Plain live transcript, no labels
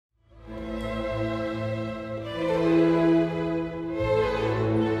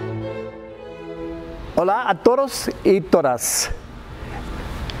Hola a todos y todas.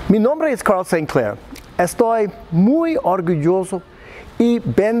 Mi nombre es Carl St. Clair. Estoy muy orgulloso y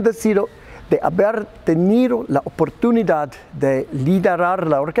bendecido de haber tenido la oportunidad de liderar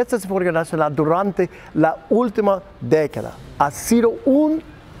la Orquesta Sinfónica Nacional durante la última década. Ha sido un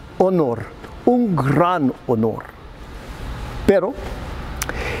honor, un gran honor. Pero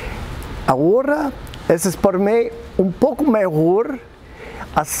ahora es para mí un poco mejor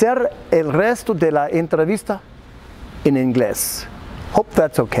hacer el resto de la entrevista en inglés. Hope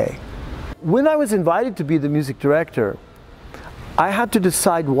that's okay. When I was invited to be the music director, I had to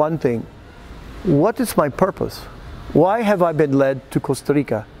decide one thing. What is my purpose? Why have I been led to Costa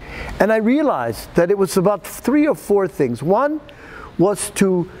Rica? And I realized that it was about 3 or 4 things. One was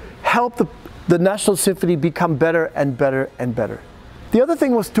to help the National Symphony become better and better and better. The other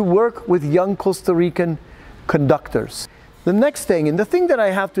thing was to work with young Costa Rican conductors. The next thing, and the thing that I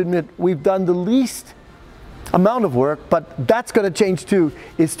have to admit we've done the least amount of work, but that's going to change too,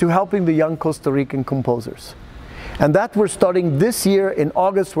 is to helping the young Costa Rican composers. And that we're starting this year in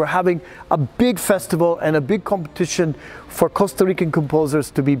August. We're having a big festival and a big competition for Costa Rican composers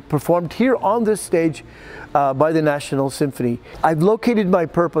to be performed here on this stage by the National Symphony. I've located my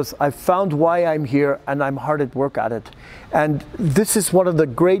purpose, I've found why I'm here, and I'm hard at work at it. And this is one of the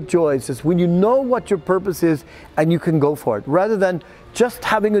great joys, is when you know what your purpose is and you can go for it. Rather than just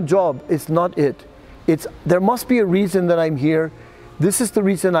having a job, it's not it. There must be a reason that I'm here. This is the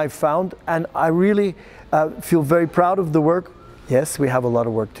reason I found, and I really feel very proud of the work. Yes, we have a lot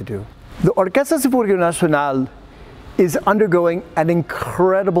of work to do. The Orquesta Sinfónica Nacional is undergoing an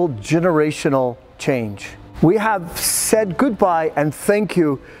incredible generational change. We have said goodbye and thank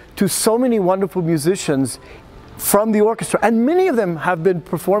you to so many wonderful musicians from the orchestra, and many of them have been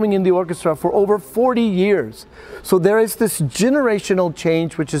performing in the orchestra for over 40 years. So there is this generational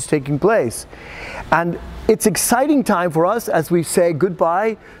change which is taking place. And it's exciting time for us as we say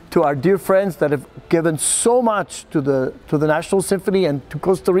goodbye to our dear friends that have given so much to the National Symphony and to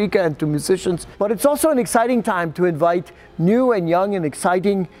Costa Rica and to musicians. But it's also an exciting time to invite new and young and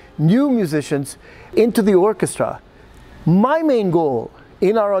exciting new musicians into the orchestra. My main goal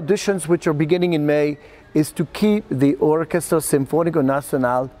in our auditions, which are beginning in May, is to keep the Orquesta Sinfónica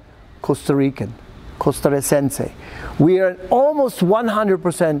Nacional Costa Rican, costarricense. We are almost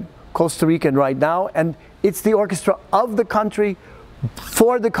 100% Costa Rican right now, and it's the orchestra of the country,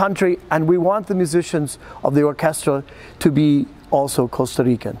 for the country, and we want the musicians of the orchestra to be also Costa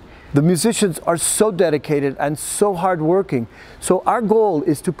Rican. The musicians are so dedicated and so hardworking, so our goal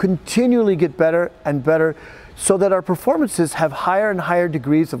is to continually get better and better so that our performances have higher and higher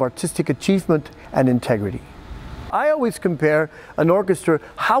degrees of artistic achievement and integrity. I always compare an orchestra,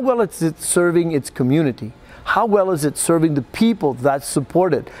 how well is it serving its community? How well is it serving the people that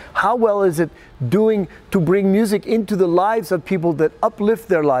support it? How well is it doing to bring music into the lives of people that uplift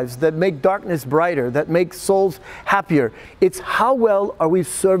their lives, that make darkness brighter, that make souls happier? It's how well are we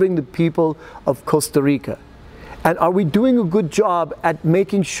serving the people of Costa Rica? And are we doing a good job at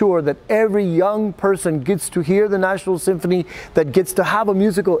making sure that every young person gets to hear the National Symphony, that gets to have a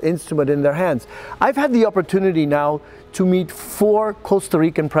musical instrument in their hands? I've had the opportunity now to meet 4 Costa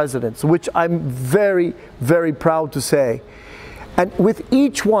Rican presidents, which I'm very, very proud to say. And with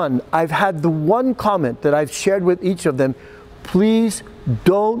each one, I've had the one comment that I've shared with each of them: please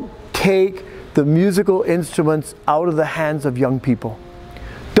don't take the musical instruments out of the hands of young people.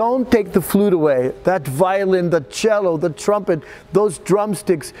 Don't take the flute away, that violin, the cello, the trumpet, those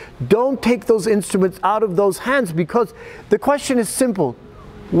drumsticks. Don't take those instruments out of those hands, because the question is simple.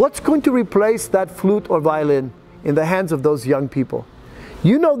 What's going to replace that flute or violin in the hands of those young people?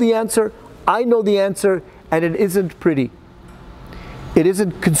 You know the answer, I know the answer, and it isn't pretty. It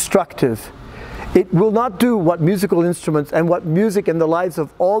isn't constructive. It will not do what musical instruments and what music in the lives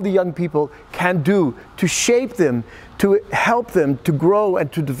of all the young people can do to shape them, to help them to grow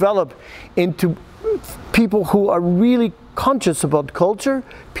and to develop into people who are really conscious about culture,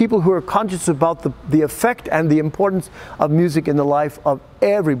 people who are conscious about the effect and the importance of music in the life of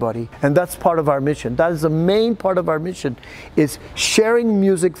everybody. And that's part of our mission. That is the main part of our mission, is sharing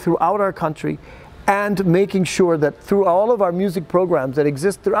music throughout our country and making sure that through all of our music programs that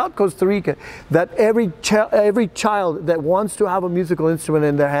exist throughout Costa Rica, that every child that wants to have a musical instrument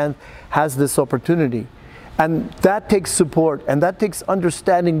in their hand has this opportunity. And that takes support, and that takes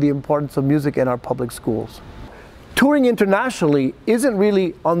understanding the importance of music in our public schools. Touring internationally isn't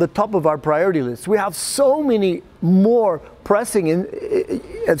really on the top of our priority list. We have so many more pressing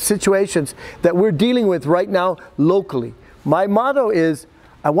situations that we're dealing with right now locally. My motto is,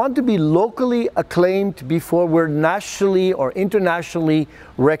 I want to be locally acclaimed before we're nationally or internationally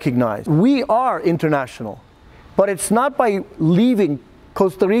recognized. We are international, but it's not by leaving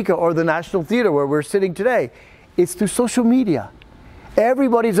Costa Rica or the National Theater where we're sitting today. It's through social media.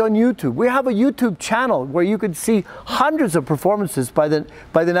 Everybody's on YouTube. We have a YouTube channel where you can see hundreds of performances by the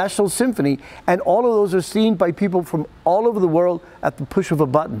National Symphony, and all of those are seen by people from all over the world at the push of a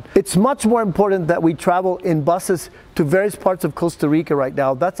button. It's much more important that we travel in buses to various parts of Costa Rica right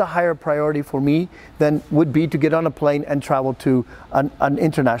now. That's a higher priority for me than would be to get on a plane and travel to an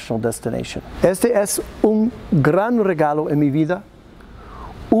international destination. Este es un gran regalo en mi vida,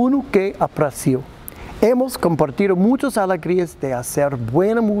 uno que aprecio. Hemos compartido muchas alegrías de hacer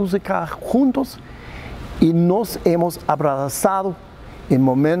buena música juntos y nos hemos abrazado en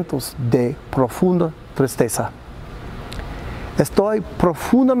momentos de profunda tristeza. Estoy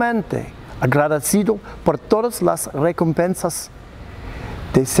profundamente agradecido por todas las recompensas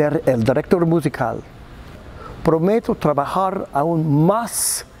de ser el director musical. Prometo trabajar aún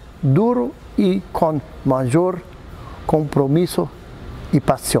más duro y con mayor compromiso y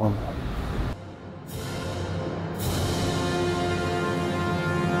pasión.